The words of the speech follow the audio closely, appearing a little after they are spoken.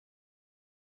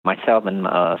Myself and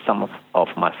some of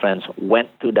my friends went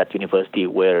to that university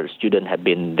where students had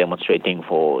been demonstrating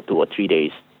for 2 or 3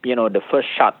 days. The first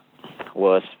shot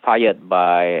was fired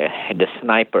by the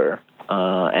sniper,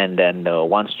 and then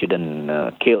one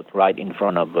student killed right in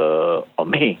front of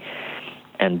me.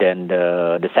 And then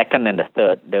the second and the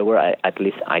third, there were at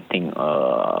least, I think,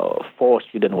 4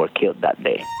 students were killed that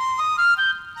day.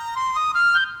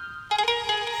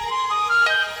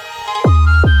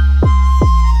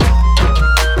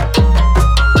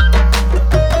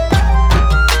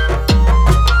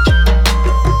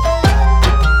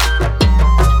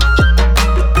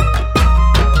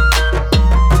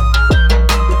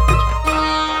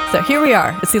 Here we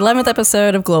are. It's the 11th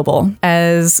episode of Global.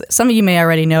 As some of you may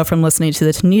already know from listening to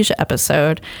the Tunisia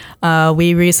episode,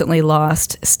 we recently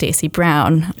lost Stacey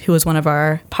Brown, who was one of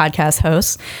our podcast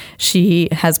hosts. She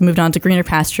has moved on to greener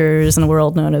pastures in a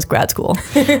world known as grad school.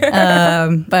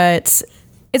 But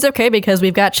it's okay because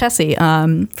we've got Chessie,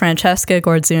 Francesca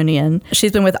Gordzunian.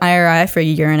 She's been with IRI for a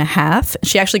year and a half.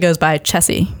 She actually goes by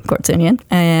Chessie Gordzunian,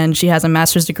 and she has a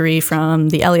master's degree from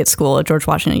the Elliott School at George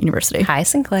Washington University. Hi,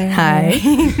 Sinclair. Hi.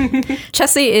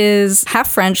 Chessie is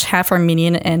half French, half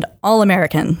Armenian, and all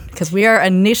American because we are a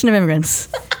nation of immigrants.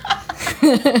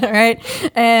 Right?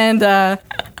 And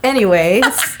anyways,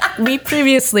 we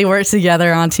previously worked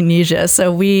together on Tunisia, so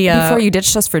we... Before you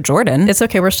ditched us for Jordan. It's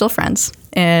okay, we're still friends,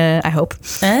 I hope.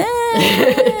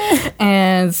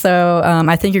 And so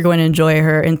I think you're going to enjoy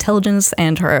her intelligence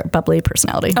and her bubbly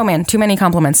personality. Oh man, too many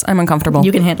compliments. I'm uncomfortable.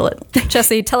 You can handle it.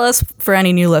 Chessie, tell us, for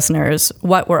any new listeners,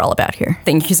 what we're all about here.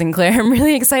 Thank you, Sinclair. I'm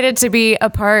really excited to be a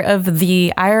part of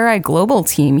the IRI Global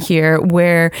team here,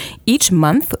 where each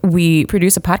month we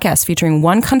produce a podcast featuring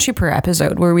one country per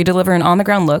episode, where we deliver an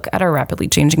on-the-ground look at our rapidly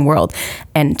changing world.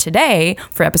 And today,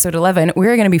 for episode 11,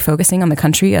 we're going to be focusing on the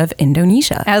country of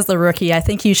Indonesia. As the rookie, I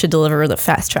think you should deliver the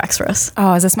fast tracks for us.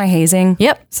 Oh, is this my hazing?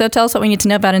 Yep. So tell us what we need to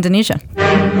know about Indonesia.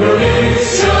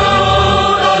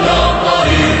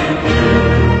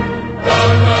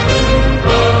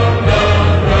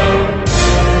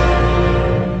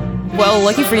 Well,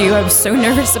 lucky for you, I was so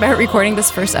nervous about recording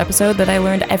this first episode that I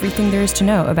learned everything there is to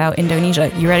know about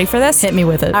Indonesia. You ready for this? Hit me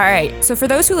with it. All right. So for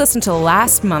those who listened to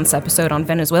last month's episode on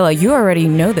Venezuela, you already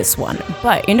know this one.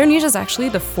 But Indonesia is actually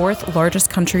the 4th largest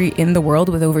country in the world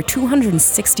with over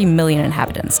 260 million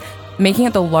inhabitants, making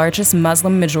it the largest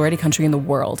Muslim majority country in the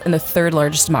world and the 3rd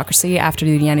largest democracy after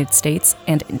the United States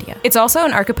and India. It's also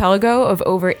an archipelago of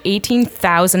over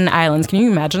 18,000 islands. Can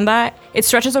you imagine that? It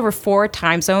stretches over 4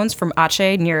 time zones from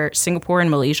Aceh near Singapore and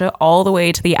Malaysia all the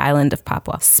way to the island of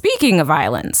Papua. Speaking of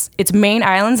islands, its main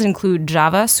islands include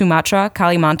Java, Sumatra,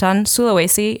 Kalimantan,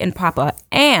 Sulawesi, and Papua,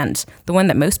 and the one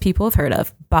that most people have heard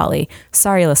of, Bali.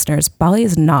 Sorry, listeners, Bali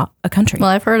is not a country. Well,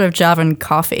 I've heard of Javan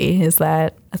coffee. Is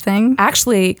that a thing?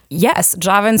 Actually, yes.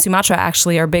 Java and Sumatra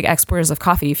actually are big exporters of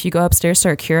coffee. If you go upstairs to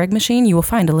our Keurig machine, you will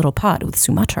find a little pot with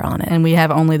Sumatra on it. And we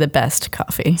have only the best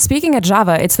coffee. Speaking of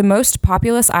Java, it's the most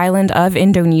populous island of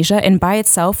Indonesia, and by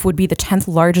itself would be the 10th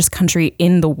largest country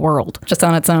in the world. Just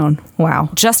on its own. Wow.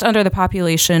 Just under the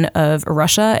population of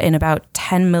Russia and about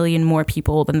 10 million more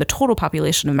people than the total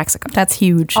population of Mexico. That's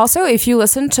huge. Also, if you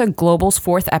listen to Global's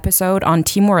 4th episode on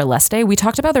Timor-Leste, we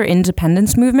talked about their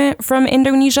independence movement from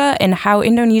Indonesia and how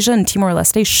Indonesia and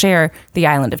Timor-Leste share the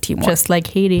island of Timor. Just like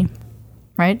Haiti,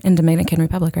 right? And Dominican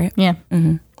Republic, right? Yeah.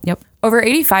 Mm-hmm. Yep. Over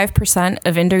 85%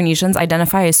 of Indonesians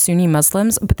identify as Sunni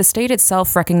Muslims, but the state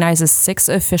itself recognizes 6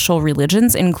 official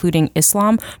religions, including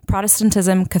Islam,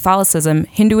 Protestantism, Catholicism,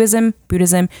 Hinduism,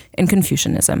 Buddhism, and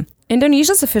Confucianism.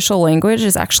 Indonesia's official language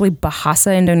is actually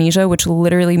Bahasa Indonesia, which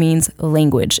literally means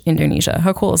language Indonesia.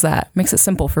 How cool is that? Makes it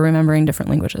simple for remembering different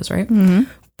languages, right? Mm-hmm.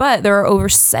 But there are over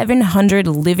 700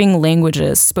 living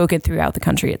languages spoken throughout the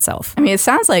country itself. I mean, it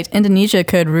sounds like Indonesia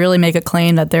could really make a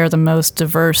claim that they're the most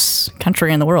diverse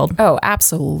country in the world. Oh,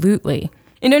 absolutely.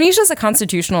 Indonesia is a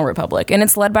constitutional republic, and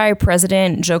it's led by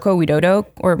President Joko Widodo,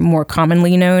 or more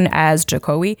commonly known as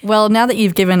Jokowi. Well, now that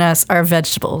you've given us our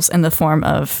vegetables in the form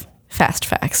of fast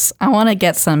facts, I want to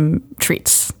get some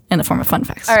treats in the form of fun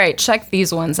facts. All right, check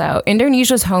these ones out.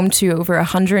 Indonesia is home to over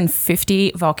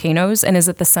 150 volcanoes and is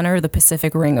at the center of the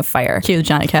Pacific Ring of Fire. Cue the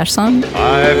Johnny Cash song.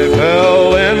 I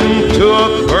fell into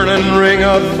a burning ring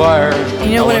of fire.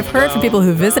 You know, what I've heard from people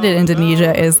who visited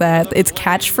Indonesia is that its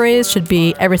catchphrase should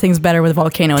be everything's better with a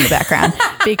volcano in the background.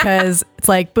 Because it's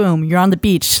like, boom, you're on the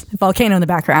beach, volcano in the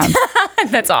background.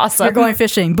 That's awesome. You're going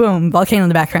fishing, boom, volcano in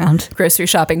the background. Grocery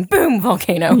shopping, boom,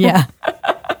 volcano. Yeah.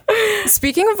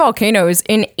 Speaking of volcanoes,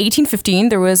 in 1815,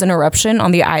 there was an eruption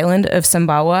on the island of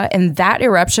Sumbawa, and that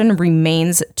eruption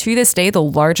remains to this day the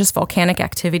largest volcanic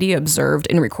activity observed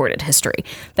in recorded history.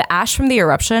 The ash from the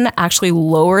eruption actually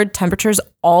lowered temperatures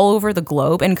all over the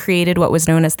globe and created what was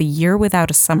known as the Year Without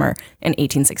a Summer in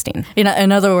 1816.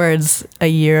 In other words, a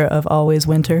year of always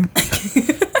winter.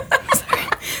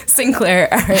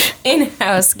 Sinclair, our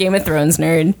in-house Game of Thrones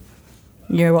nerd.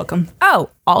 You're welcome. Oh,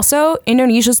 also,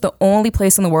 Indonesia is the only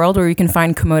place in the world where you can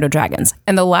find Komodo dragons.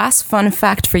 And the last fun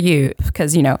fact for you,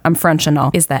 because, I'm French and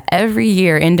all, is that every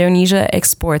year Indonesia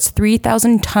exports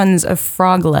 3,000 tons of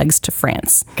frog legs to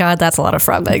France. God, that's a lot of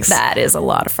frog legs. That is a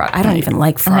lot of frog. I don't even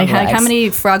like frog legs. How many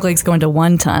frog legs go into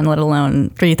 1 ton, let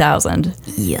alone 3,000?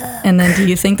 Yeah. And then do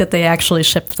you think that they actually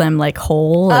ship them like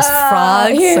whole as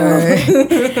frogs?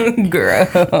 Or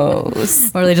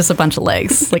Gross. Or are they just a bunch of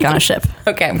legs, like on a ship?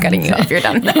 Okay, I'm cutting you off. You're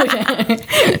done.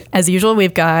 As usual,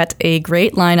 we've got a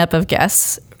great lineup of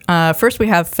guests. First, we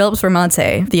have Philips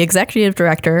Vermonte, the Executive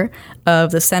Director of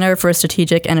the Center for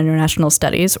Strategic and International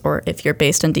Studies, or if you're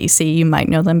based in DC, you might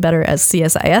know them better as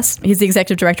CSIS. He's the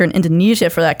Executive Director in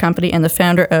Indonesia for that company and the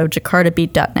founder of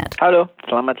JakartaBeat.net. Halo,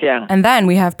 selamat siang. And then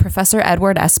we have Professor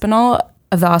Edward Espinal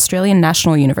of the Australian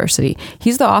National University.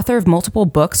 He's the author of multiple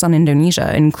books on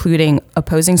Indonesia, including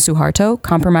Opposing Suharto,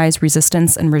 Compromise,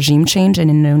 Resistance, and Regime Change in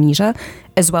Indonesia,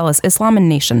 as well as Islam and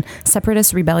Nation,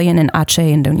 Separatist Rebellion in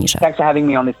Aceh, Indonesia. Thanks for having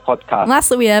me on this podcast.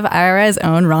 Lastly, we have IRI's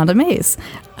own Rhonda Mays.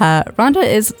 Rhonda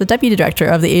is the Deputy Director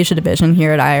of the Asia Division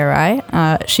here at IRI.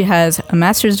 She has a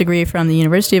master's degree from the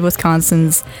University of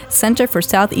Wisconsin's Center for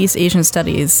Southeast Asian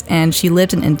Studies, and she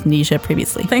lived in Indonesia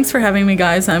previously. Thanks for having me,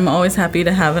 guys. I'm always happy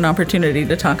to have an opportunity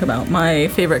to talk about my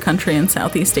favorite country in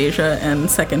Southeast Asia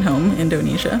and second home,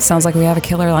 Indonesia. Sounds like we have a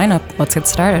killer lineup. Let's get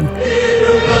started.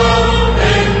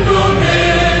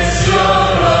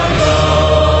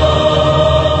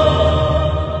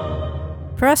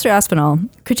 Professor Espinal,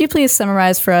 could you please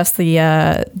summarize for us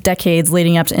the decades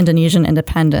leading up to Indonesian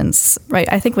independence? Right,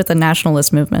 I think with the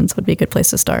nationalist movements would be a good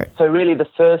place to start. So really the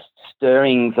first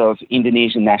stirrings of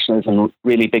Indonesian nationalism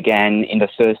really began in the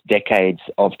first decades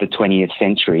of the 20th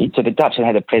century. So the Dutch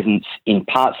had a presence in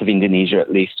parts of Indonesia,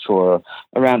 at least for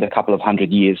around a couple of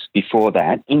 100 years before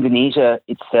that. Indonesia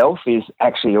itself is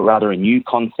actually rather a new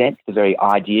concept. The very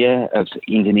idea of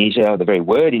Indonesia, or the very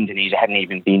word Indonesia, hadn't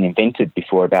even been invented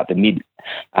before about the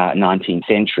mid-19th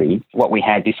century. What we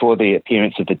had before the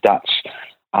appearance of the Dutch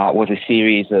was a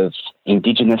series of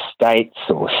indigenous states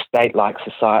or state-like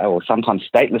society, or sometimes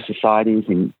stateless societies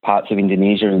in parts of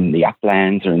Indonesia, in the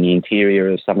uplands or in the interior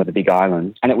of some of the big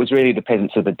islands. And it was really the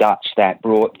presence of the Dutch that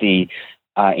brought the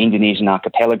Indonesian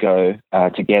archipelago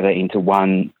together into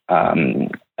one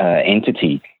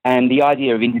entity. And the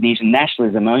idea of Indonesian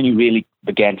nationalism only really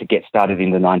began to get started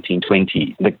in the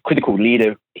 1920s. The critical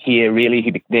leader here, really,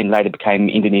 who then later became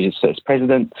Indonesia's first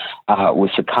president, was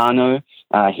Sukarno.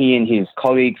 He and his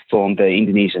colleagues formed the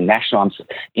Indonesian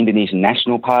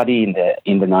National Party in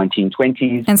the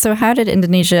 1920s. And so how did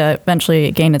Indonesia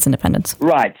eventually gain its independence?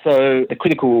 Right. So the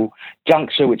critical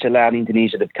juncture which allowed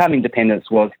Indonesia to become independent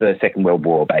was the Second World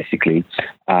War, basically.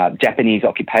 Japanese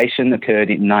occupation occurred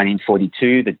in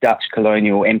 1942. The Dutch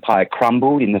colonial empire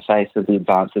crumbled in the face of the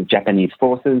advance of Japanese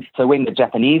forces. So when the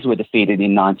Japanese were defeated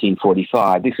in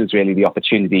 1945, this was really the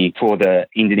opportunity for the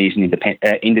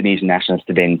Indonesian nationalists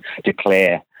to then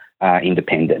declare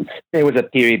independence. There was a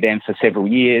period then for several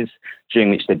years during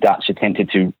which the Dutch attempted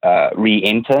to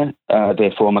re-enter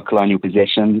their former colonial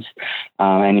possessions.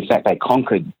 And in fact, they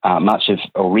conquered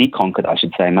reconquered, I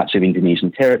should say, much of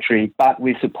Indonesian territory. But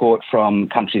with support from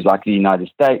countries like the United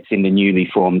States in the newly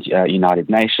formed United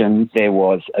Nations, there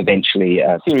was eventually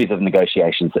a series of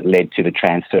negotiations that led to the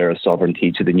transfer of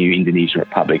sovereignty to the new Indonesian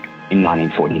Republic in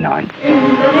 1949.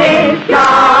 Indonesia,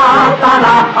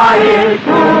 tanah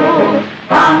airku,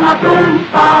 tanah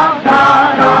tumpah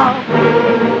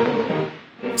darahku.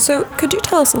 So could you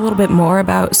tell us a little bit more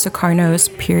about Sukarno's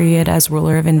period as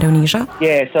ruler of Indonesia?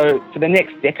 Yeah, so for the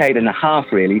next decade and a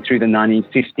half, really, through the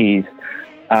 1950s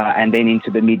and then into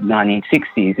the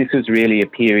mid-1960s, this was really a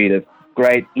period of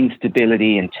great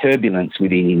instability and turbulence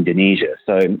within Indonesia.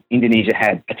 So Indonesia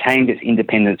had attained its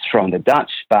independence from the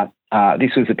Dutch, but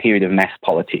this was a period of mass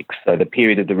politics. So the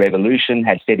period of the revolution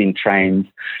had set in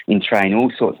train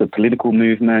all sorts of political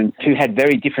movements who had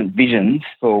very different visions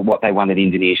for what they wanted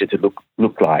Indonesia to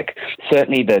look like.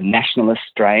 Certainly the nationalist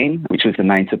strain, which was the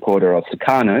main supporter of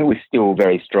Sukarno, was still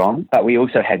very strong, but we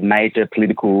also had major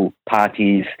political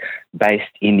parties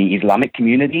based in the Islamic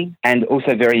community. And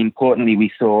also, very importantly,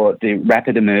 we saw the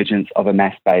rapid emergence of a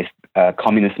mass-based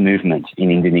communist movement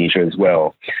in Indonesia as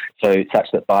well. So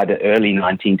such that by the early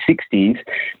 1960s,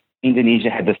 Indonesia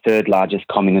had the third largest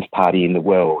communist party in the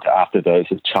world after those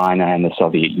of China and the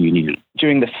Soviet Union.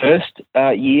 During the first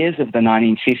years of the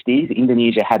 1950s,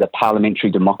 Indonesia had a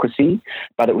parliamentary democracy,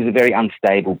 but it was a very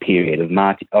unstable period of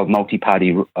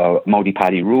multi-party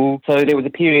rule. So there was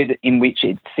a period in which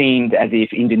it seemed as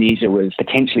if Indonesia was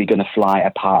potentially going to fly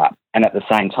apart. And at the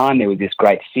same time, there was this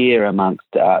great fear amongst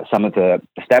some of the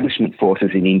establishment forces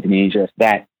in Indonesia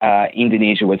that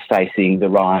Indonesia was facing the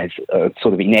rise,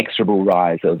 sort of inexorable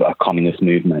rise of a communist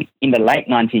movement. In the late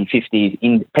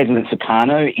 1950s, President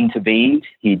Sukarno intervened.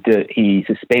 He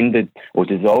suspended or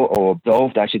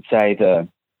dissolved, I should say, the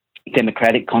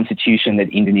democratic constitution that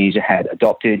Indonesia had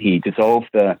adopted. He dissolved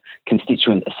the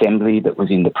constituent assembly that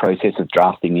was in the process of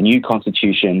drafting a new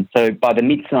constitution. So by the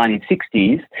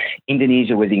mid-1960s,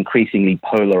 Indonesia was increasingly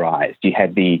polarized. You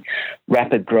had the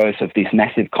rapid growth of this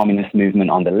massive communist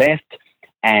movement on the left,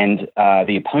 and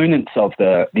the opponents of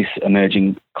this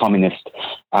emerging communist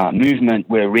movement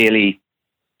were really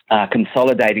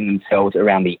consolidating themselves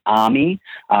around the army,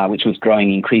 which was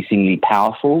growing increasingly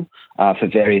powerful for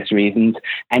various reasons.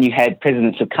 And you had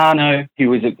President Sukarno, who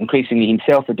was increasingly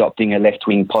himself adopting a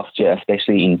left-wing posture,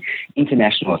 especially in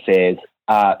international affairs,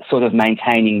 sort of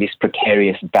maintaining this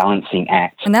precarious balancing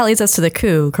act. And that leads us to the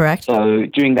coup, correct? So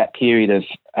during that period of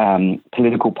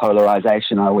political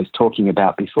polarization I was talking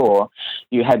about before,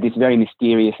 you had this very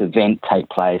mysterious event take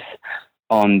place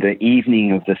on the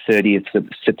evening of the 30th of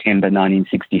September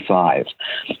 1965,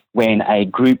 when a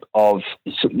group of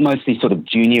mostly sort of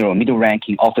junior or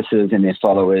middle-ranking officers and their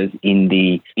followers in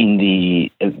the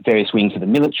various wings of the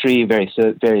military, various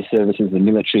services of the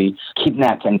military,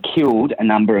 kidnapped and killed a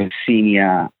number of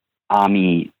senior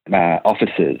army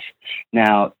officers.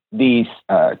 Now, these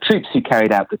troops who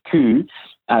carried out the coup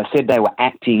said they were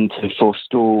acting to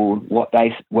forestall what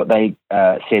they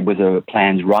said was a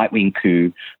planned right-wing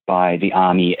coup by the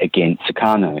army against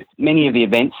Sukarno. Many of the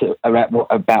events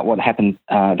about what happened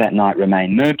that night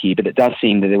remain murky, but it does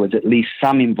seem that there was at least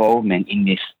some involvement in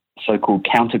this so-called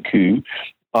counter-coup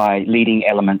by leading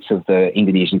elements of the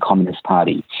Indonesian Communist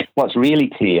Party. What's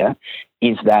really clear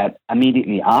is that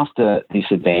immediately after this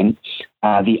event,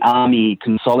 the army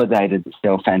consolidated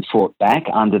itself and fought back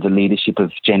under the leadership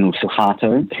of General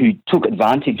Suharto, who took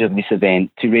advantage of this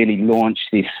event to really launch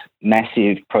this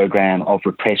massive program of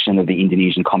repression of the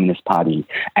Indonesian Communist Party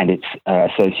and its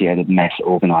associated mass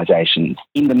organisations.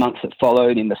 In the months that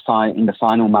followed, in the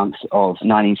final months of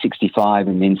 1965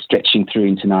 and then stretching through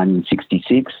into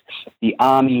 1966, the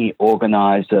army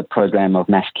organised a program of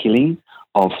mass killing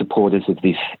of supporters of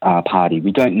this party.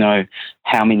 We don't know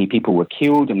how many people were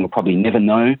killed, and we'll probably never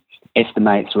know.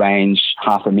 Estimates range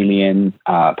 500,000,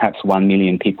 perhaps 1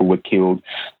 million people were killed.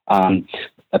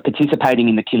 Participating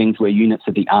in the killings were units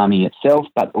of the army itself,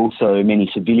 but also many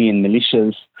civilian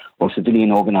militias or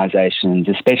civilian organisations,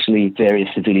 especially various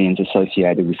civilians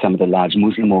associated with some of the large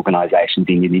Muslim organisations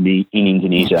in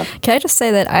Indonesia. Can I just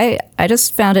say that I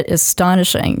just found it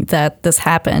astonishing that this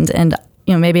happened, and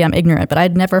maybe I'm ignorant, but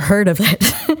I'd never heard of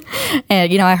it.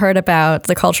 And, I heard about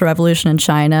the Cultural Revolution in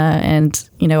China and,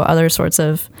 other sorts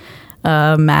of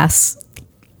mass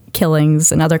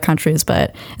killings in other countries.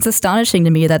 But it's astonishing to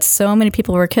me that so many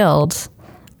people were killed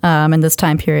in this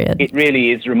time period. It really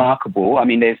is remarkable. I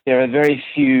mean, there are very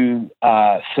few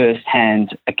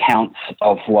first-hand accounts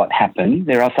of what happened.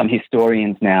 There are some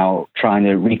historians now trying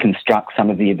to reconstruct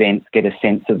some of the events, get a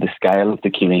sense of the scale of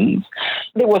the killings.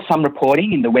 There was some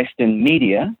reporting in the Western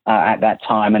media at that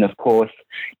time, and of course,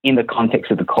 in the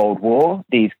context of the Cold War,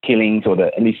 these killings, or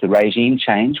at least the regime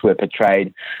change, were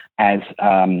portrayed as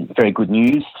very good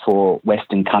news for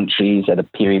Western countries at a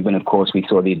period when, of course, we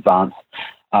saw the advance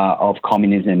of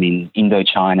communism in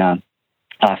Indochina,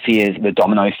 fears, the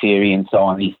domino theory and so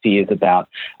on, these fears about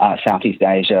Southeast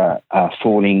Asia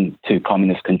falling to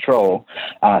communist control.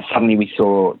 Suddenly we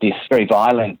saw this very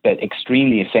violent but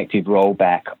extremely effective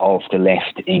rollback of the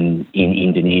left in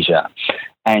Indonesia.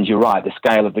 And you're right, the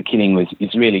scale of the killing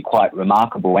is really quite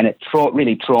remarkable, and it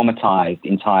really traumatized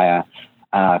entire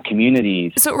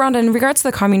communities. So, Rhonda, in regards to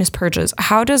the communist purges,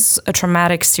 how does a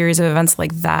traumatic series of events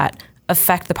like that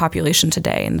affect the population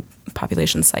today and the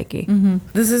population psyche? Mm-hmm.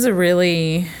 This is a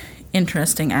really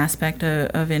interesting aspect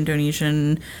of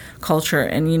Indonesian culture.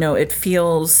 And, it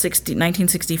feels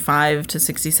 1965 to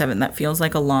 67, that feels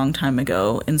like a long time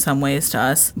ago in some ways to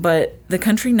us. But the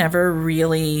country never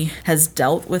really has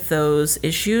dealt with those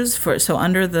issues. So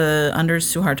under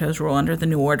Suharto's rule, under the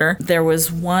New Order, there was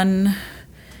one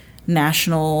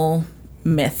national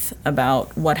myth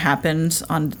about what happened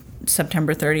on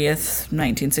September 30th,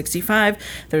 1965.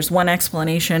 There's one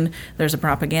explanation. There's a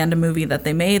propaganda movie that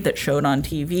they made that showed on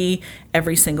TV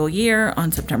every single year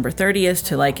on September 30th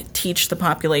to like teach the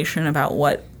population about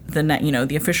what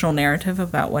the official narrative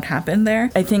about what happened there.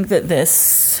 I think that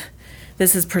this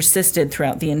has persisted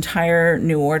throughout the entire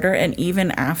New Order, and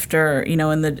even after,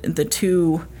 in the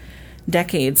 2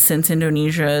 decades since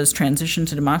Indonesia's transition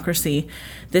to democracy,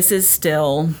 this is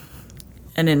still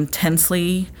an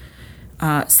intensely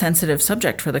sensitive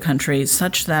subject for the country,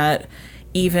 such that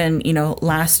even,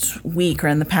 last week or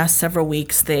in the past several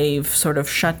weeks, they've sort of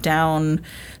shut down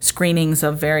screenings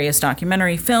of various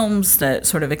documentary films that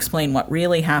sort of explain what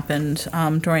really happened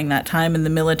during that time. And the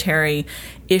military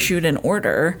issued an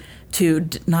order to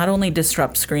not only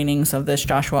disrupt screenings of this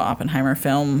Joshua Oppenheimer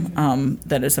film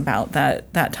that is about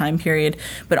that time period,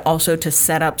 but also to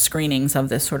set up screenings of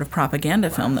this sort of propaganda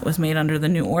film that was made under the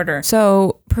New Order.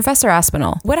 So, Professor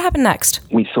Aspinall, what happened next?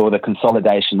 We saw the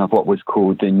consolidation of what was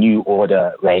called the New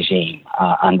Order regime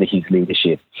under his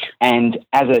leadership. And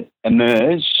as it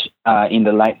emerged in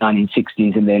the late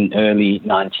 1960s and then early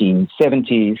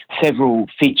 1970s, several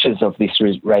features of this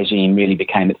regime really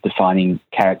became its defining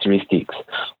characteristics.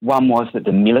 One was that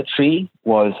the military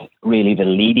was really the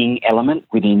leading element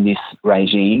within this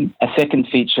regime. A second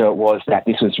feature was that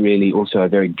this was really also a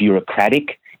very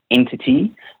bureaucratic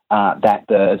entity,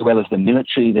 as well as the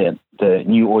military, the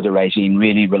New Order regime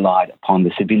really relied upon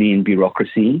the civilian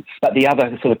bureaucracy. But the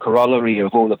other sort of corollary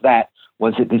of all of that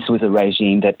was that this was a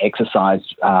regime that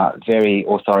exercised very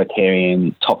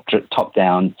authoritarian,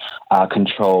 top-down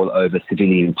control over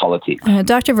civilian politics.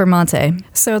 Dr. Vermonte,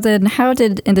 so then how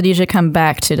did Indonesia come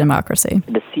back to democracy?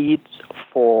 The seeds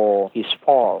for his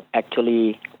fall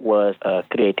actually was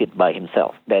created by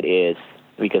himself. That is,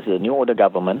 because the New Order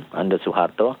government under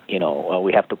Suharto,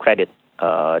 we have to credit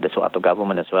the Suharto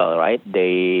government as well, right?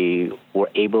 They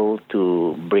were able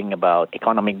to bring about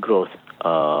economic growth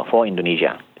for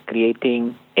Indonesia,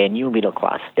 creating a new middle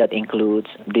class that includes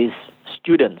these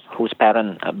students whose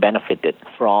parents benefited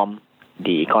from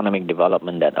the economic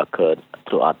development that occurred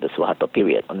throughout the Suharto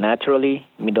period. Naturally,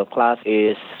 middle class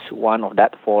is one of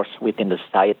that force within the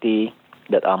society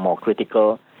that are more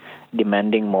critical,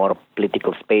 demanding more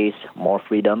political space, more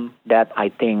freedom. That, I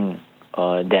think,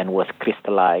 then was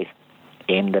crystallized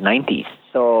in the 90s.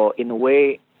 So, in a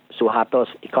way, Suharto's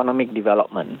economic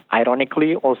development,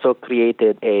 ironically, also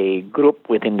created a group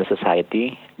within the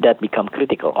society that become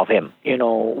critical of him.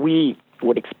 We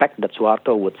would expect that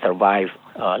Suharto would survive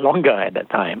longer at that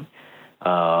time,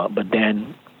 but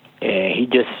then he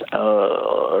just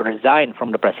resigned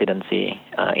from the presidency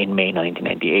in May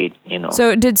 1998.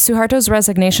 So did Suharto's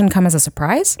resignation come as a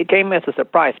surprise? It came as a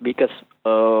surprise because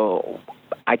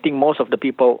I think most of the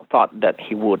people thought that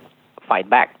he would fight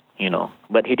back,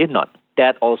 but he did not.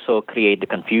 That also created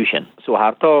confusion.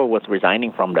 Suharto was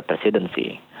resigning from the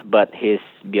presidency, but his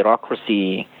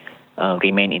bureaucracy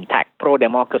remained intact.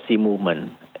 Pro-democracy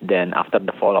movement, then after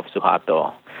the fall of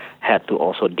Suharto, had to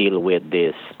also deal with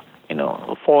this,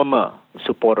 former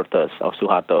supporters of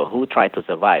Suharto who tried to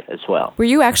survive as well. Were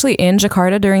you actually in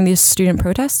Jakarta during these student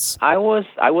protests? I was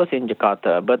in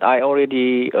Jakarta, but I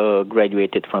already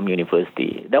graduated from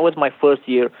university. That was my first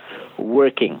year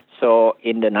working. So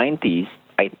in the 90s,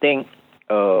 I think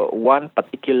one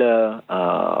particular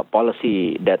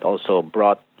policy that also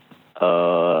brought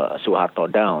Suharto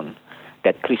down,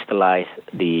 that crystallized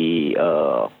the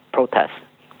protest,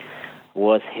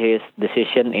 was his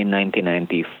decision in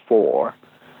 1994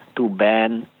 to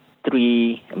ban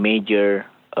 3 major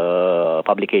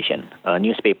publications,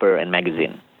 newspaper and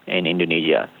magazine in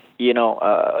Indonesia.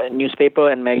 Newspaper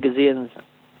and magazines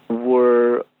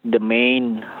were the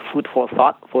main food for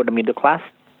thought for the middle class.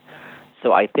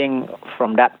 So I think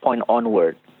from that point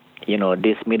onward,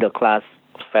 this middle class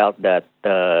felt that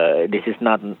this is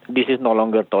no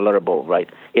longer tolerable, right?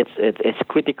 It's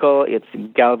critical. It's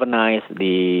galvanized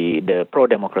the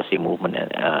pro-democracy movement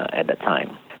at that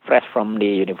time. Fresh from the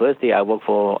university, I worked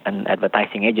for an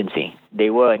advertising agency. They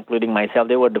were, including myself,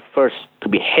 they were the first to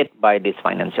be hit by this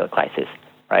financial crisis,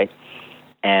 right?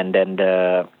 And then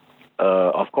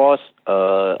of course,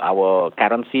 our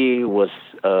currency was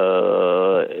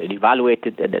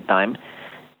devaluated at that time,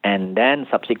 and then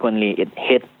subsequently it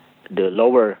hit the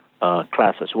lower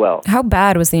class as well. How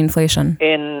bad was the inflation?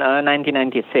 In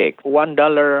 1996,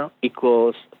 $1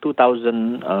 equals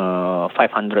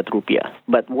 2,500 rupiah.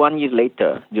 But 1 year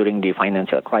later, during the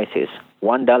financial crisis,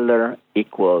 $1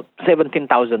 equals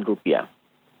 17,000 rupiah.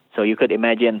 So you could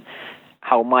imagine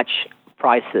how much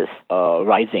prices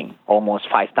rising, almost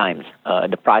 5 times.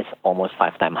 The price almost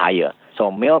 5 times higher. So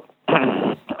milk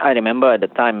I remember at the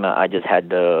time I just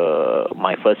had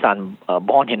my first son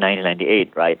born in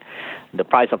 1998, right? The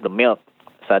price of the milk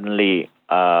suddenly,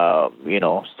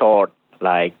 soared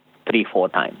like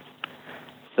 3-4 times.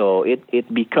 So it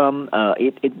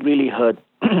really hurt,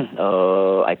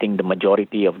 I think, the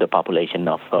majority of the population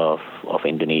of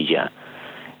Indonesia.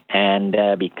 And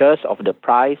because of the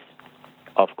price,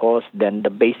 of course, then the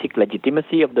basic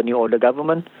legitimacy of the New Order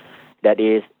government, that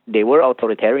is, they were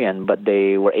authoritarian, but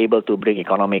they were able to bring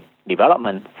economic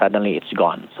development, suddenly it's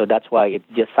gone. So that's why it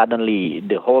just suddenly,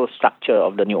 the whole structure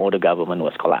of the New Order government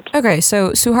was collapsed. Okay,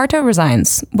 so Suharto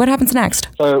resigns. What happens next?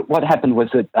 So what happened was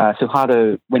that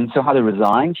when Suharto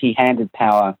resigned, he handed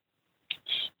power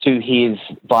to his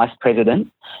vice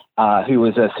president, who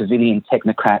was a civilian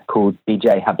technocrat called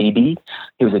B.J. Habibie.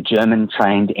 He was a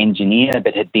German-trained engineer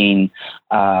that had been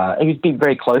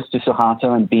very close to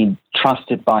Suharto and been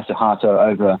trusted by Suharto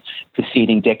over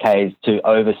preceding decades to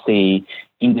oversee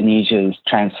Indonesia's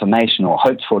transformation or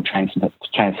hoped for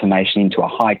transformation into a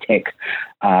high-tech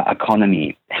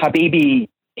economy. Habibie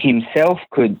himself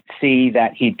could see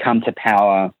that he'd come to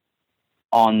power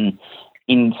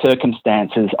in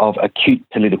circumstances of acute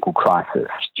political crisis.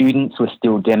 Students were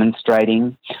still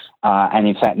demonstrating, and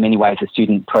in fact, in many ways, the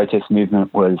student protest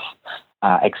movement was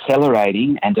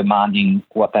accelerating and demanding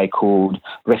what they called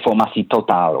reformasi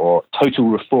total, or total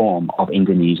reform of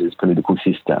Indonesia's political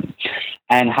system.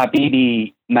 And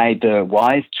Habibie made the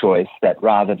wise choice that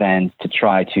rather than to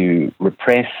try to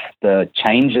repress the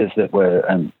changes that were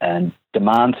and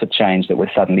demands for change that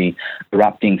were suddenly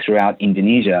erupting throughout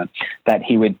Indonesia, that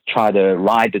he would try to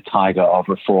ride the tiger of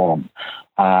reform.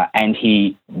 And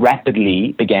he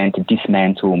rapidly began to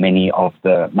dismantle many of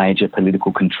the major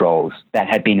political controls that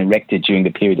had been erected during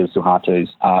the period of Suharto's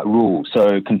rule.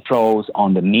 So controls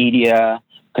on the media,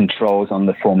 controls on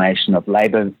the formation of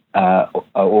labour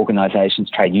organisations,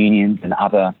 trade unions and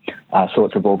other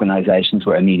sorts of organisations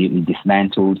were immediately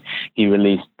dismantled. He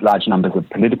released large numbers of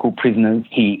political prisoners.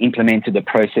 He implemented a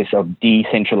process of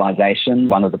decentralisation.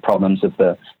 One of the problems of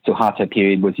the Suharto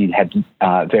period was he had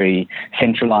very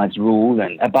centralised rule,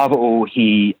 and above all,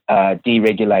 he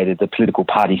deregulated the political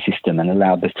party system and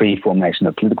allowed the free formation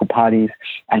of political parties,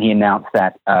 and he announced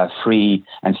that free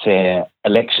and fair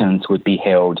elections would be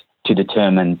held to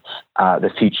determine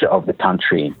the future of the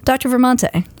country. Dr.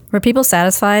 Vermonte, were people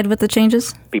satisfied with the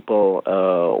changes? People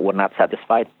were not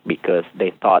satisfied because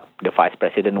they thought the vice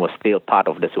president was still part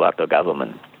of the Suharto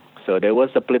government. So there was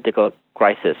a political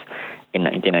crisis in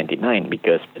 1999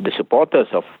 because the supporters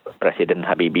of President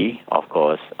Habibie, of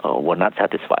course, were not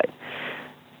satisfied.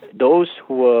 Those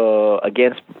who were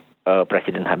against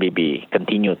President Habibie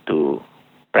continued to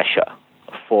pressure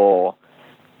for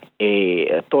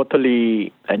a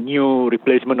totally new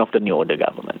replacement of the New Order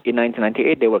government. In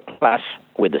 1998, they were clashed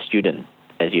with the students.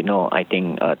 As you know, I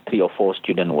think 3 or 4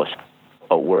 students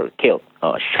were killed,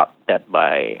 shot dead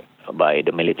by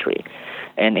the military.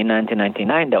 And in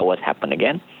 1999, that was happened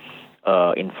again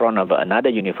in front of another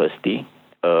university,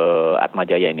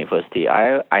 Atmajaya University.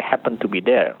 I happened to be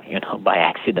there, by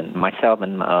accident. Myself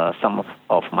and some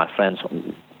of my friends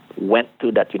went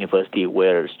to that university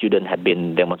where students had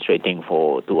been demonstrating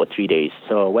for 2 or 3 days.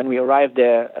 So when we arrived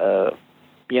there,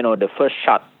 the first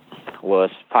shot was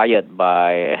fired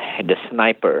by the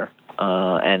sniper,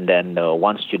 and then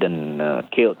one student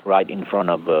killed right in front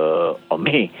of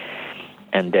me.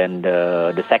 And then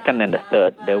the second and the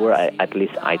third, there were at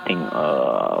least, I think,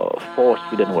 4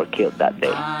 students were killed that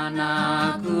day.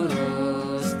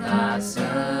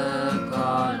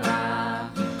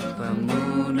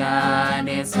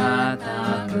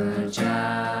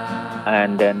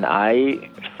 And then I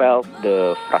felt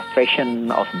the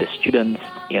frustration of the students.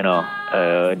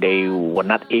 They were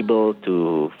not able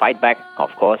to fight back, of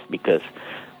course, because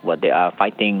what they are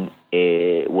fighting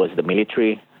was the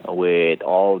military with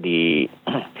all the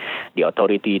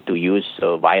authority to use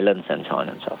violence and so on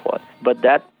and so forth. But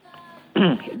that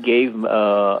gave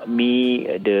me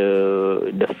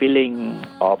the feeling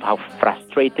of how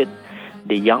frustrated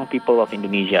the young people of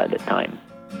Indonesia at the time.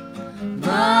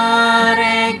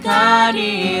 Mereka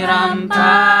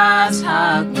dirampas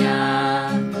haknya,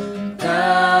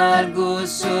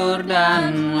 tergusur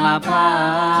dan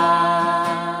lapar.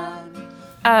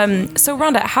 So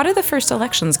Rhonda, how did the first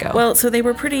elections go? Well, so they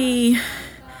were pretty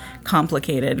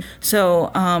complicated. So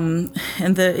in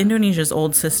Indonesia's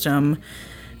old system,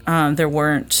 there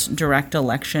weren't direct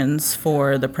elections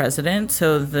for the president,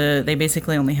 so they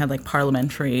basically only had like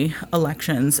parliamentary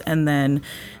elections, and then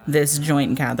this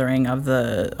joint gathering of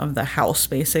the House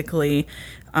basically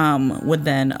would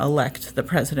then elect the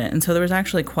president. And so there was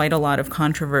actually quite a lot of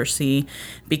controversy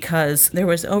because there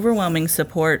was overwhelming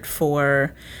support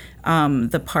for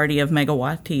the party of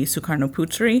Megawati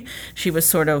Sukarnoputri. She was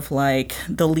sort of like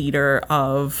the leader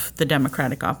of the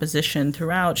democratic opposition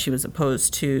throughout. She was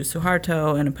opposed to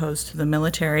Suharto and opposed to the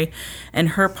military. And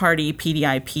her party,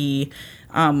 PDIP,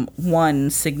 won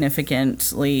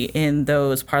significantly in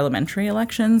those parliamentary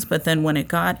elections. But then when it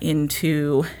got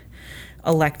into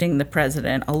electing the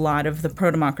president, a lot of the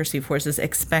pro-democracy forces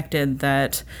expected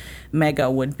that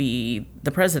Mega would be the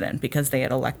president because they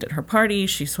had elected her party.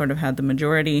 She sort of had the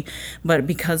majority. But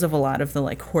because of a lot of the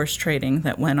horse trading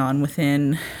that went on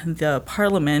within the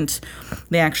parliament,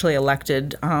 they actually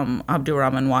elected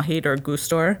Abdurrahman Wahid, or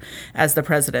Gustor, as the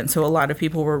president. So a lot of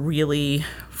people were really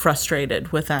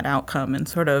frustrated with that outcome, and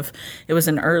it was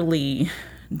an early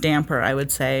damper, I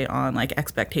would say, on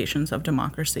expectations of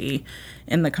democracy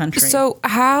in the country. So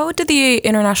how did the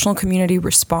international community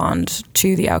respond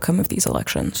to the outcome of these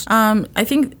elections? I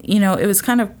think, it was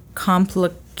kind of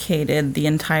complicated, the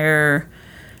entire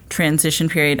transition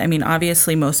period. I mean,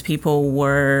 obviously most people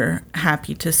were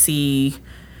happy to see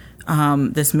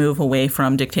this move away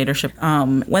from dictatorship.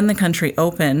 When the country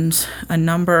opened, a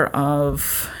number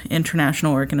of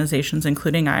international organizations,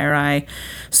 including IRI,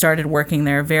 started working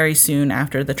there very soon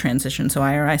after the transition. So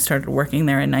IRI started working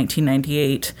there in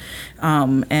 1998,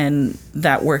 and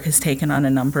that work has taken on a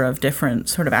number of different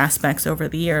sort of aspects over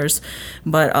the years.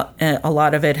 But a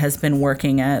lot of it has been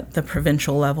working at the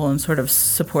provincial level and sort of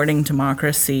supporting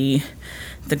democracy,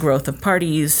 the growth of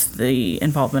parties, the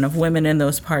involvement of women in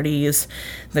those parties,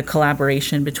 the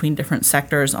collaboration between different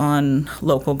sectors on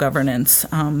local governance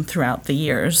throughout the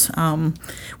years.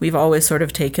 We've always sort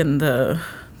of taken the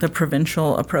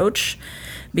provincial approach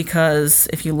because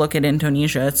if you look at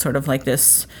Indonesia, it's sort of like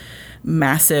this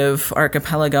massive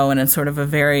archipelago, and it's sort of a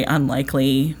very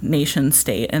unlikely nation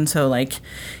state. And so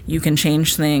you can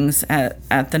change things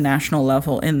at the national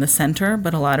level in the center,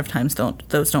 but a lot of times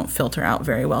those don't filter out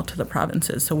very well to the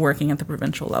provinces. So working at the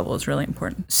provincial level is really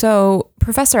important. So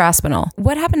Professor Aspinall,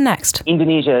 what happened next?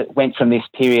 Indonesia went from this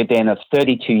period then of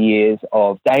 32 years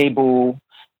of stable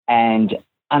and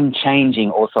unchanging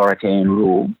authoritarian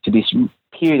rule to this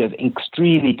period of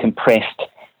extremely compressed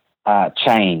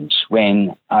change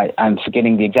when I'm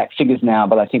forgetting the exact figures now,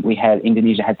 but I think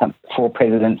Indonesia had 4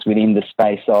 presidents within the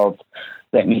space of,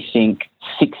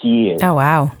 6 years. Oh,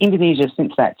 wow. Indonesia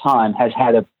since that time has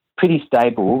had a pretty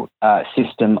stable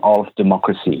system of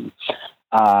democracy.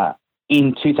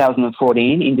 In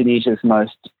 2014, Indonesia's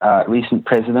most recent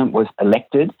president was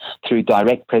elected through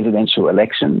direct presidential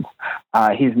elections.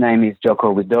 His name is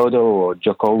Joko Widodo, or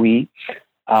Jokowi.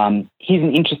 He's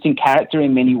an interesting character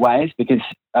in many ways because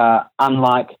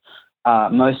unlike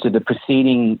most of the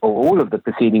preceding or all of the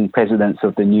preceding presidents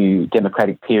of the new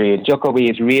democratic period, Jokowi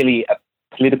is really a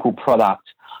political product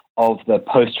of the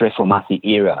post-Reformasi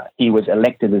era. He was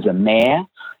elected as a mayor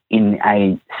in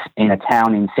a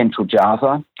town in central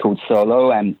Java called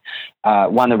Solo, and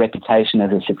won a reputation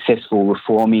as a successful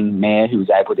reforming mayor who was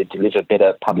able to deliver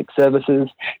better public services.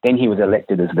 Then he was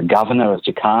elected as the governor of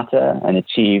Jakarta and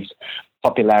achieved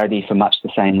popularity for much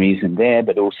the same reason there,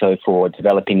 but also for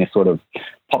developing a sort of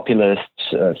populist,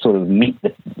 sort of meet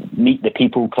the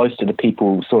people, close to the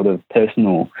people sort of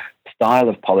personal style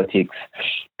of politics.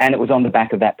 And it was on the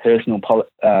back of that personal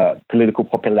political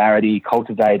popularity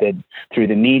cultivated through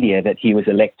the media that he was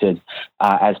elected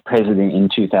as president in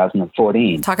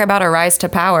 2014. Talk about a rise to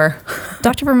power.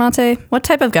 Dr. Bramante, what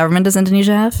type of government does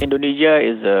Indonesia have? Indonesia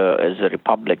is a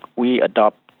republic. We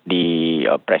adopt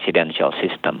the presidential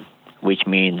system, which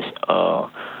means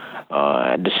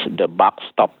the buck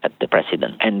stops at the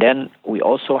president. And then we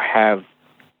also have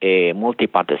a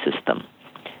multi-party system.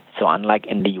 So unlike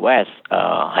in the U.S.,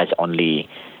 has only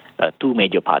 2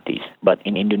 major parties. But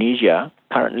in Indonesia,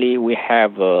 currently we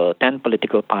have 10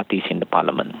 political parties in the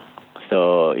parliament.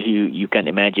 So you can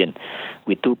imagine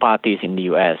with 2 parties in the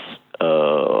U.S.,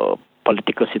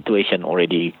 political situation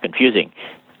already confusing.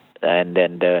 And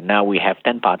then now we have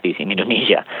 10 parties in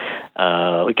Indonesia.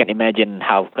 We can imagine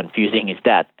how confusing is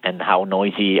that and how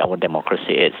noisy our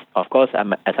democracy is. Of course,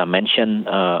 as I mentioned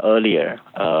earlier,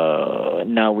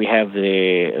 now we have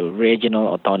the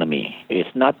regional autonomy. It's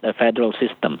not a federal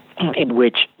system in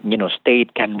which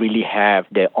state can really have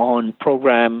their own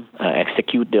program,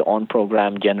 execute their own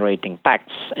program, generating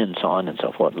tax and so on and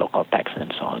so forth, local tax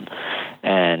and so on,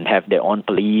 and have their own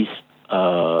police.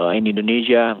 In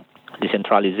Indonesia,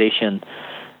 decentralization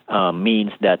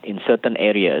means that in certain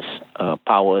areas,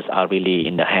 powers are really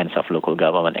in the hands of local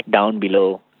government, down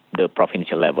below the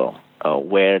provincial level,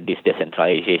 where this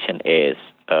decentralization is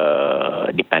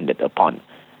dependent upon.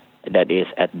 that is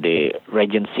at the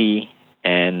regency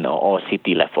and or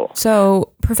city level. So,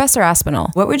 Professor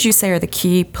Aspinall, what would you say are the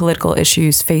key political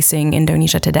issues facing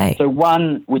Indonesia today? So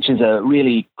one, which is a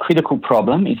really critical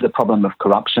problem, is the problem of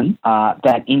corruption.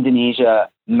 That Indonesia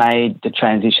made the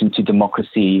transition to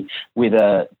democracy with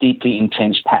a deeply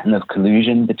entrenched pattern of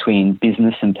collusion between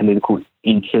business and political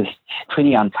interests,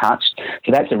 pretty untouched.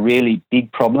 So that's a really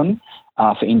big problem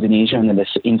for Indonesia, and it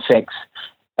infects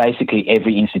basically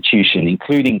every institution,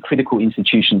 including critical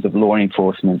institutions of law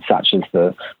enforcement such as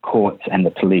the courts and the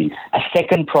police. A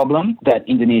second problem that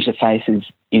Indonesia faces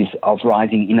is of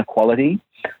rising inequality.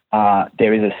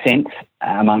 There is a sense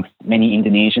amongst many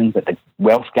Indonesians that the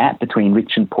wealth gap between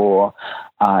rich and poor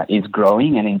is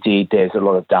growing, and indeed there's a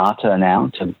lot of data now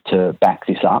to back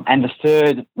this up. And the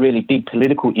third really big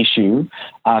political issue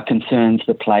concerns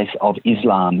the place of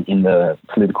Islam in the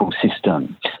political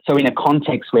system. So in a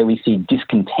context where we see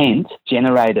discontent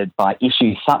generated by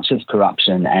issues such as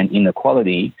corruption and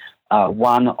inequality,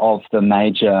 one of the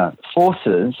major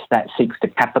forces that seeks to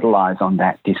capitalize on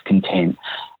that discontent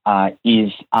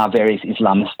is various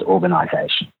Islamist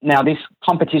organizations. Now, this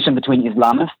competition between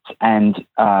Islamists and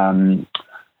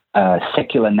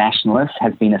secular nationalists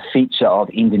has been a feature of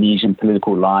Indonesian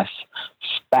political life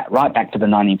right back to the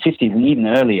 1950s, and even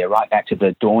earlier, right back to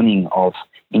the dawning of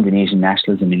Indonesian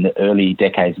nationalism in the early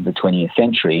decades of the 20th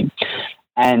century.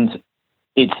 And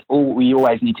we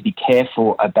always need to be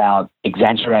careful about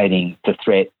exaggerating the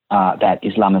threat that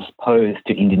Islamists pose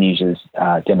to Indonesia's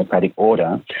democratic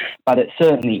order, but it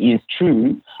certainly is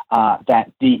true that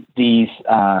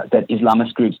that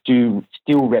Islamist groups do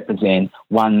still represent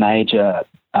one major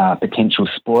potential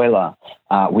spoiler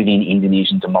within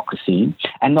Indonesian democracy,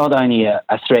 and not only a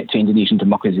threat to Indonesian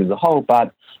democracy as a whole,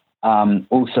 but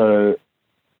also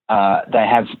they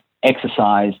have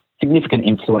exercised significant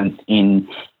influence in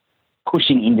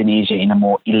pushing Indonesia in a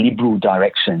more illiberal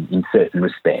direction in certain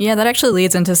respects. Yeah, that actually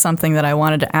leads into something that I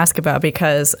wanted to ask about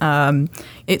because,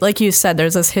 like you said,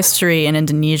 there's this history in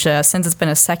Indonesia, since it's been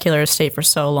a secular state for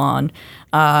so long,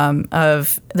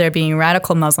 of there being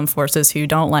radical Muslim forces who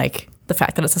don't like the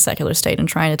fact that it's a secular state and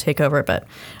trying to take over, but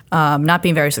not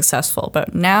being very successful.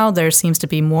 But now there seems to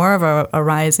be more of a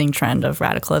rising trend of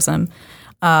radicalism.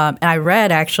 And I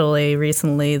read actually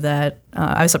recently that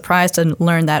I was surprised to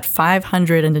learn that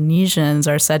 500 Indonesians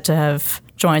are said to have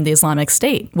joined the Islamic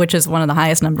State, which is one of the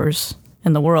highest numbers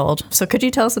in the world. So could you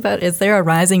tell us about, is there a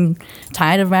rising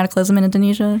tide of radicalism in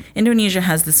Indonesia? Indonesia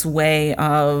has this way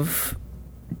of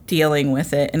dealing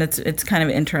with it, and it's kind of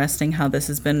interesting how this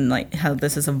has been, like, how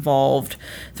this has evolved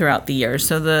throughout the years.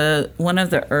 So one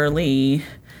of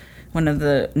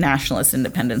the nationalist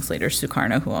independence leaders,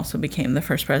 Sukarno, who also became the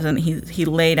first president, he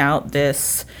laid out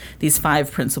these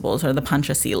 5 principles, or the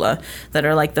Pancasila, that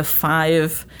are like the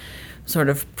 5 sort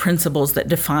of principles that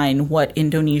define what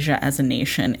Indonesia as a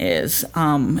nation is.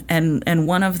 And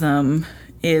one of them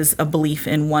is a belief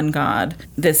in one God.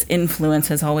 This influence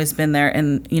has always been there,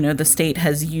 and the state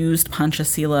has used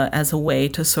Pancasila as a way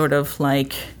to sort of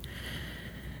like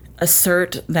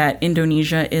assert that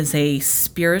Indonesia is a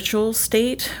spiritual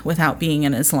state without being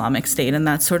an Islamic state, and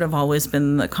that's sort of always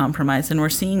been the compromise. And we're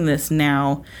seeing this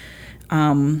now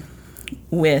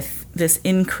with this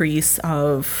increase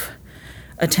of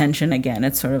attention. Again,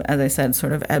 it's sort of, as I said,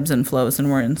 sort of ebbs and flows,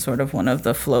 and we're in sort of one of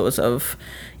the flows of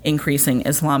increasing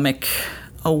Islamic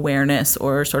awareness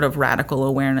or sort of radical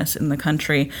awareness in the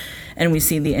country. And we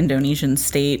see the Indonesian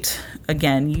state,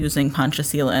 again, using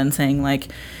Pancasila and saying, like,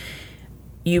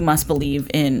 you must believe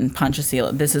in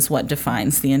Pancasila. This is what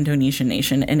defines the Indonesian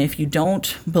nation. And if you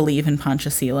don't believe in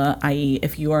Pancasila, i.e.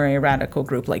 if you are a radical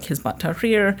group like Hizbut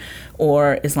Tahrir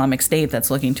or Islamic State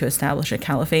that's looking to establish a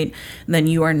caliphate, then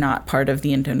you are not part of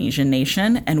the Indonesian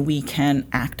nation, and we can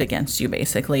act against you,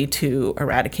 basically, to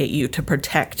eradicate you, to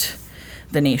protect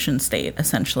the nation state,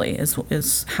 essentially,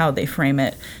 is how they frame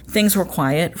it. Things were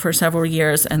quiet for several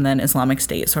years, and then Islamic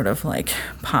State sort of like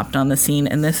popped on the scene,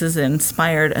 and this has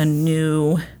inspired a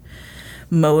new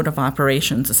mode of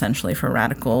operations, essentially, for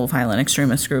radical violent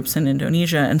extremist groups in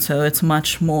Indonesia. And so it's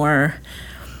much more,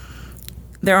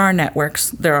 there are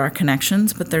networks, there are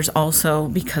connections, but there's also,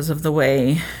 because of the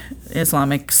way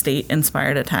Islamic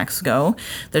State-inspired attacks go,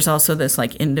 there's also this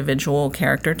like individual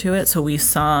character to it. So we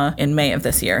saw in May of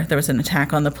this year, there was an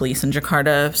attack on the police in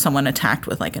Jakarta. Someone attacked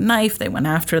with like a knife. They went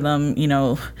after them.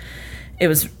 It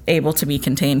was able to be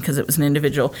contained because it was an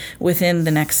individual. Within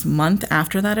the next month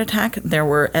after that attack, there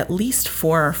were at least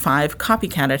 4 or 5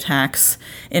 copycat attacks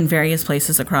in various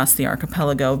places across the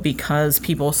archipelago, because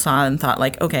people saw and thought,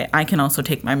 like, okay, I can also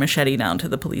take my machete down to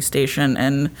the police station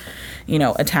and,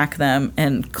 attack them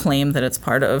and claim that it's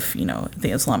part of,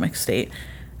 the Islamic State.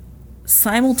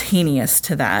 simultaneous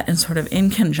to that, and sort of in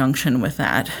conjunction with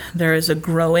that, there is a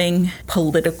growing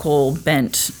political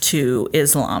bent to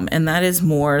Islam, and that is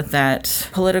more that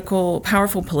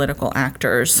powerful political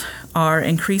actors are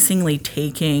increasingly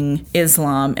taking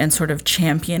Islam and sort of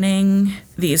championing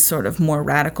these sort of more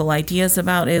radical ideas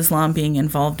about Islam being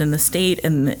involved in the state,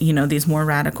 and these more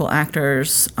radical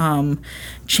actors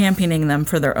championing them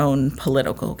for their own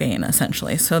political gain,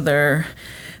 essentially. So they're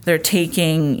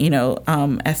taking,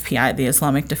 FPI, the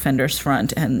Islamic Defenders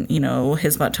Front, and,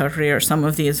 Hizb ut-Tahrir, some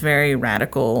of these very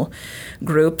radical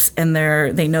groups, and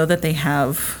they know that they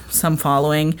have some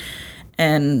following.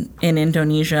 And in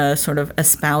Indonesia, sort of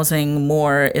espousing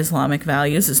more Islamic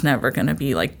values is never going to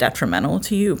be detrimental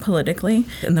to you politically.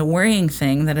 And the worrying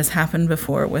thing that has happened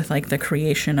before with the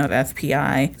creation of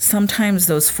FPI, sometimes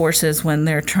those forces, when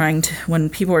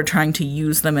people are trying to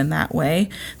use them in that way,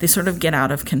 they sort of get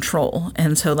out of control.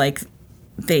 And so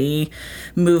they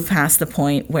move past the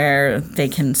point where they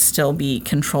can still be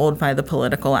controlled by the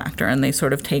political actor, and they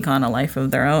sort of take on a life of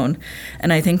their own.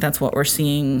 And I think that's what we're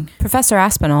seeing. Professor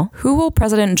Aspinall, who will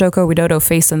President Joko Widodo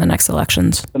face in the next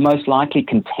elections? The most likely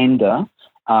contender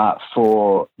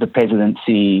for the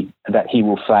presidency that he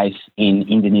will face in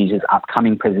Indonesia's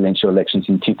upcoming presidential elections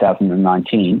in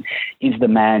 2019 is the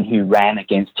man who ran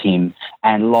against him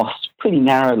and lost pretty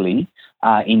narrowly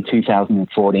in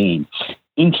 2014.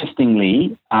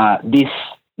 Interestingly, this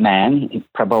man,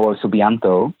 Prabowo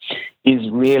Subianto, is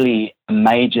really a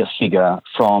major figure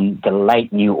from the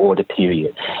late New Order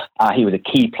period. He was a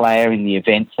key player in the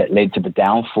events that led to the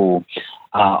downfall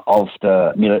of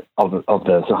the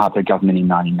Suharto government in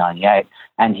 1998,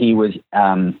 and he was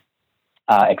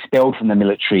expelled from the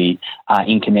military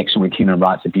in connection with human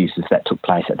rights abuses that took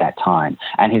place at that time,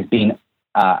 and has been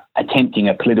attempting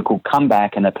a political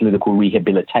comeback and a political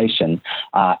rehabilitation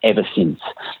ever since.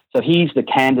 So he's the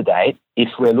candidate if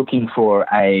we're looking for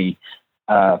a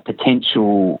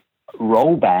potential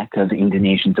rollback of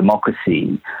Indonesian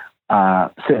democracy.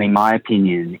 Certainly my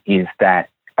opinion is that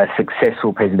a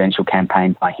successful presidential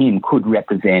campaign by him could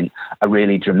represent a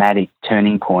really dramatic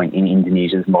turning point in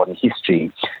Indonesia's modern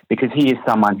history, because he is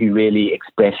someone who really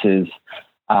expresses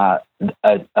a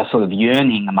sort of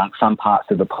yearning amongst some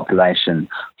parts of the population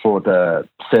for the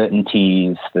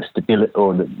certainties, the stability,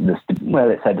 or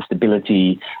the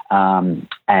stability and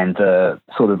the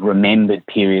sort of remembered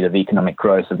period of economic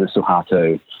growth of the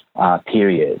Suharto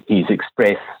period. He's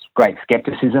expressed great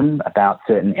skepticism about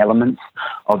certain elements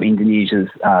of Indonesia's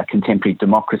contemporary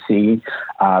democracy,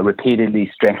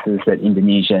 repeatedly stresses that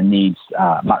Indonesia needs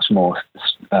much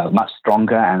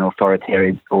stronger and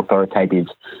authoritative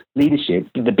leadership.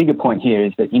 The bigger point here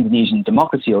is that Indonesian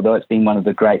democracy, although it's been one of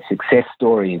the great success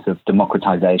stories of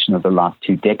democratization of the last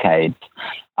 2 decades,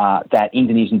 that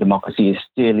Indonesian democracy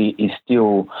is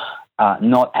still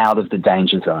not out of the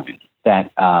danger zone,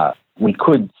 that we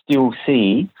could still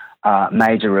see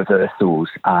major reversals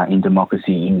in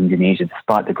democracy in Indonesia,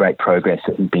 despite the great progress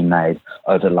that has been made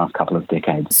over the last couple of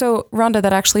decades. So, Rhonda,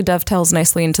 that actually dovetails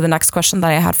nicely into the next question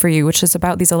that I had for you, which is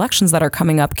about these elections that are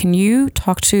coming up. Can you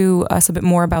talk to us a bit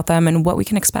more about them and what we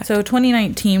can expect? So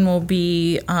 2019 will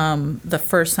be the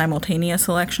first simultaneous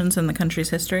elections in the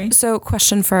country's history. So,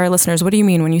 question for our listeners, what do you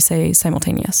mean when you say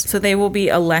simultaneous? So they will be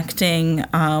electing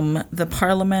the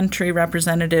parliamentary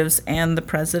representatives and the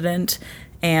president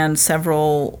and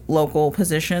several local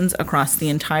positions across the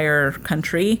entire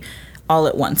country all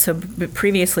at once. So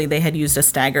previously they had used a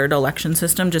staggered election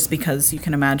system, just because you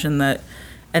can imagine that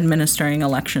administering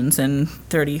elections in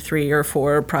 33 or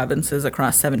 4 provinces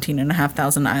across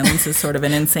 17,500 islands is sort of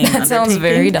an insane That sounds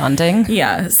very daunting.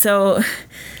 Yeah, so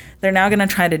they're now going to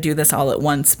try to do this all at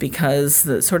once, because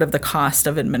the cost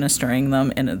of administering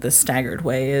them in this staggered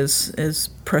way is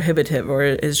prohibitive, or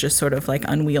is just sort of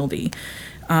unwieldy.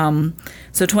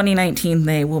 So 2019,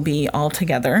 they will be all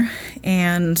together,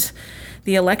 and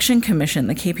the Election Commission,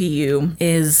 the KPU,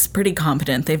 is pretty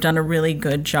competent. They've done a really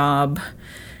good job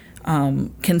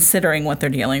considering what they're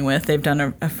dealing with. They've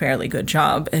done a fairly good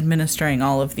job administering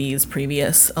all of these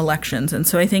previous elections. And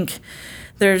so I think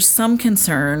there's some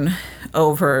concern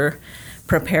over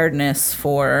preparedness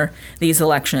for these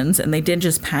elections, and they did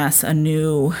just pass a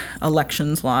new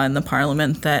elections law in the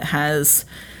parliament that has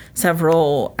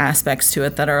several aspects to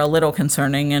it that are a little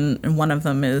concerning, and one of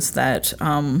them is that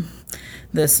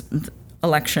this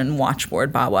election watch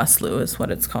board, Bawaslu is what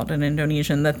it's called in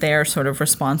Indonesian, that they're sort of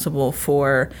responsible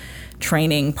for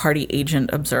training party agent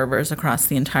observers across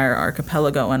the entire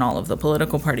archipelago and all of the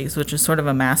political parties, which is sort of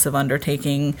a massive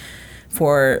undertaking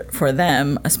for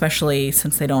them, especially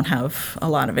since they don't have a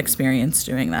lot of experience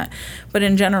doing that. But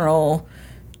in general,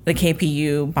 the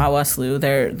KPU, Bawaslu,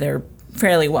 they're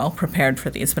fairly well prepared for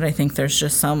these, but I think there's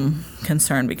just some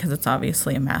concern because it's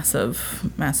obviously a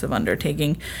massive, massive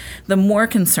undertaking. The more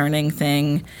concerning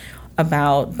thing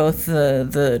about both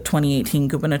the 2018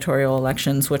 gubernatorial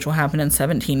elections, which will happen in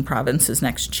 17 provinces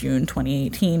next June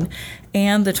 2018,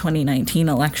 and the 2019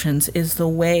 elections is the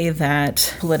way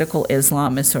that political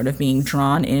Islam is sort of being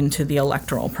drawn into the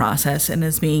electoral process and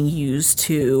is being used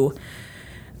to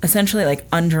essentially like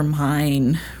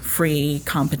undermine free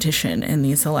competition in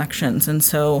these elections. And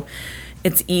so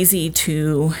it's easy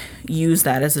to use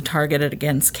that as a target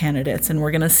against candidates. And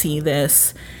we're going to see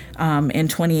this in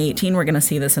 2018. We're going to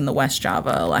see this in the West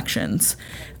Java elections,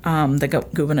 the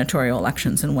gubernatorial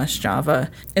elections in West Java.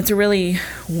 It's a really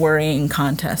worrying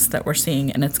contest that we're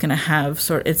seeing, and it's going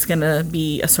to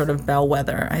be a sort of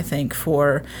bellwether, I think,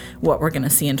 for what we're going to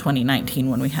see in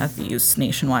 2019 when we have these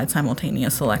nationwide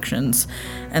simultaneous elections,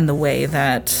 and the way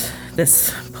that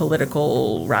this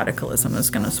political radicalism is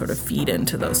going to sort of feed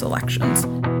into those elections.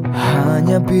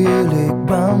 Hanya bilik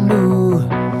bambu,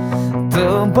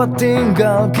 tempat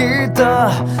tinggal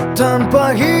kita,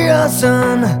 tanpa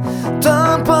hiasan,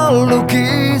 tanpa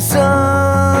lukisan.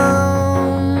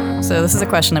 So this is a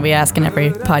question that we ask in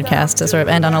every podcast to sort of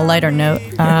end on a lighter note.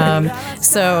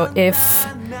 So if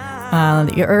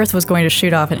the Earth was going to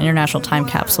shoot off an international time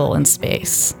capsule in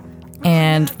space,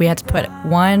 and we had to put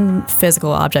one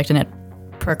physical object in it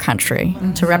per country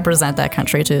to represent that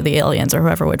country to the aliens or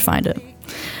whoever would find it,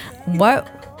 what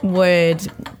would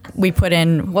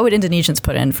Indonesians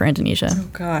put in for Indonesia? Oh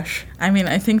gosh. I mean,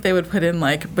 I think they would put in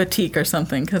like batik or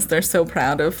something because they're so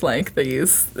proud of like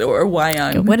these, or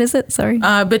wayang. What is it? Sorry.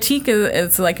 Batik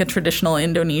is like a traditional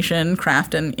Indonesian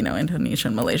craft, and Indonesia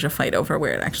and Malaysia fight over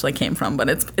where it actually came from, but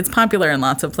it's popular in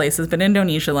lots of places, but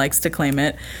Indonesia likes to claim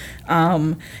it.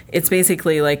 It's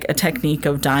basically like a technique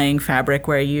of dyeing fabric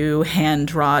where you hand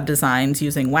draw designs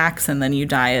using wax and then you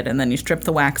dye it and then you strip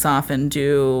the wax off and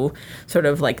do sort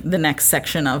of like the next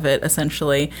section of it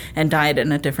essentially and dye it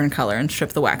in a different color and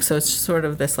strip the wax. So it's sort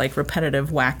of this like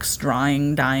repetitive wax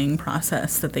dyeing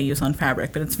process that they use on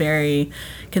fabric, but it's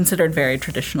considered very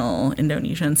traditional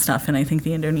Indonesian stuff, and I think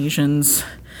the Indonesians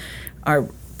are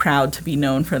proud to be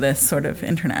known for this sort of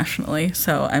internationally.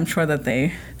 So I'm sure that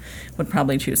they would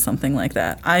probably choose something like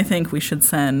that. I think we should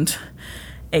send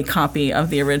a copy of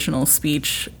the original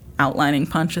speech outlining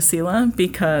Pancasila,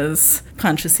 because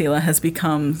Pancasila has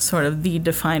become sort of the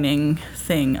defining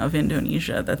thing of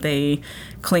Indonesia that they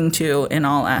cling to in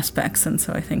all aspects. And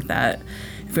so I think that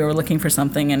if we were looking for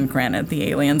something, and granted the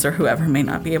aliens or whoever may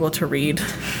not be able to read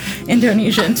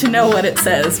Indonesian to know what it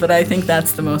says, but I think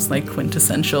that's the most like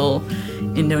quintessential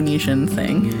Indonesian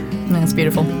thing. That's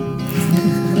beautiful.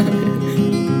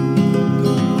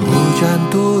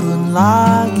 Hujan turun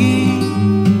lagi,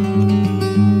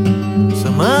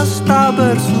 semesta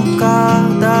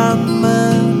bersuka dan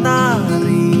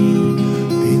menari,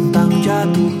 bintang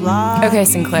jatuh lagi. Okay,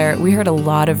 Sinclair, we heard a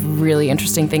lot of really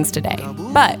interesting things today.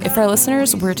 But if our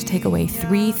listeners were to take away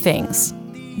 3 things,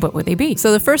 what would they be?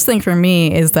 So the first thing for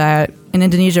me is that in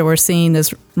Indonesia, we're seeing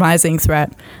this rising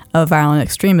threat of violent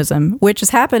extremism, which is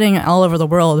happening all over the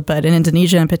world. But in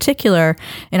Indonesia in particular,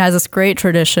 it has this great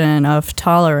tradition of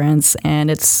tolerance, and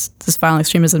this violent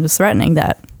extremism is threatening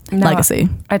that legacy.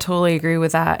 I totally agree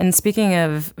with that. And speaking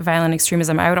of violent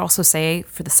extremism, I would also say,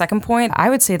 for the second point, I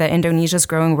would say that Indonesia's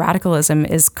growing radicalism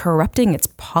is corrupting its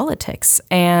politics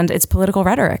and its political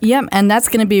rhetoric. Yep, and that's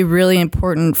going to be really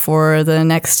important for the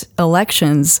next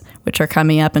elections, which are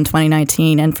coming up in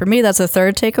 2019. And for me, that's a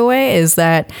third takeaway, is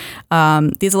that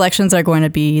these elections are going to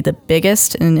be the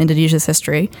biggest in Indonesia's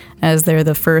history, as they're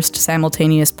the first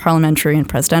simultaneous parliamentary and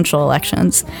presidential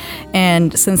elections.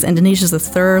 And since Indonesia is the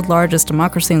third largest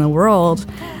democracy in the world,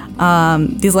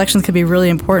 these elections could be really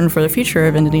important for the future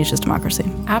of Indonesia's democracy.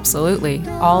 Absolutely.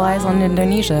 All eyes on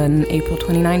Indonesia in April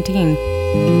 2019.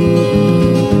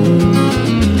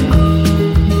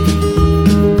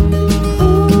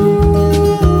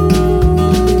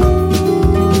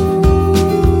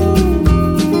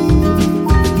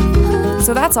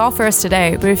 So that's all for us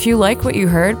today, but if you like what you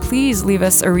heard, please leave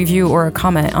us a review or a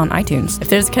comment on iTunes. If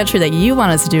there's a country that you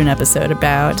want us to do an episode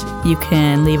about, you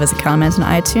can leave us a comment on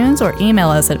iTunes or email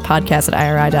us at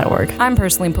podcast@iri.org. I'm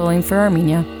personally pulling for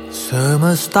Armenia.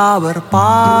 Semesta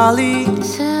berpaling,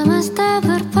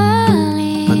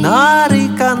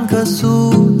 menarikan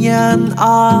kesunyian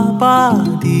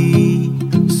abadi,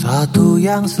 satu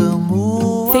yang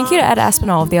semua Thank you to Ed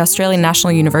Aspinall of the Australian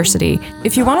National University.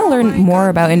 If you want to learn more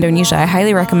about Indonesia, I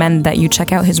highly recommend that you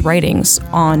check out his writings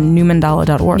on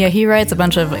newmandala.org. Yeah, he writes a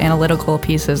bunch of analytical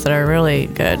pieces that are really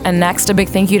good. And next, a big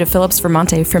thank you to Philips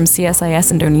Vermonte from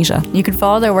CSIS Indonesia. You can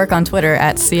follow their work on Twitter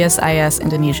at CSIS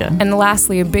Indonesia. And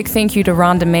lastly, a big thank you to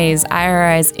Rhonda Mays,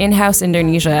 IRI's in-house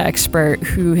Indonesia expert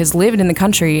who has lived in the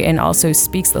country and also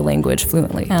speaks the language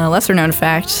fluently. And a lesser known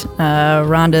fact,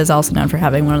 Rhonda is also known for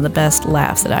having one of the best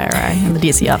laughs at IRI in the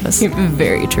DC office.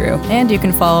 Very true. And you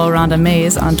can follow Rhonda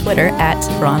Mays on Twitter at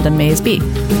Rhonda MaysB.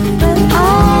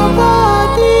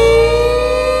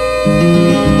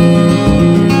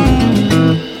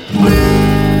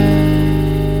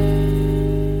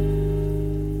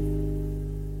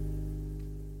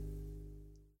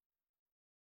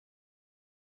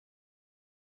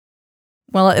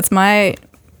 Well, it's my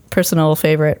personal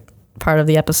favorite part of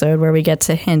the episode where we get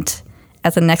to hint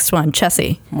at the next one.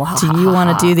 Chessie, do you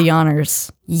want to do the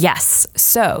honors? Yes.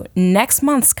 So next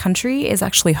month's country is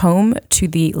actually home to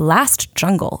the last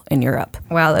jungle in Europe.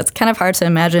 Wow, that's kind of hard to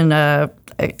imagine a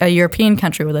European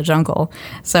country with a jungle.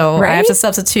 So Right? I have to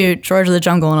substitute George of the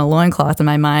Jungle in a loincloth in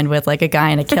my mind with like a guy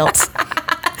in a kilt.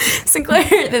 Sinclair,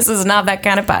 this is not that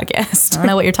kind of podcast. I don't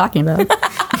know what you're talking about.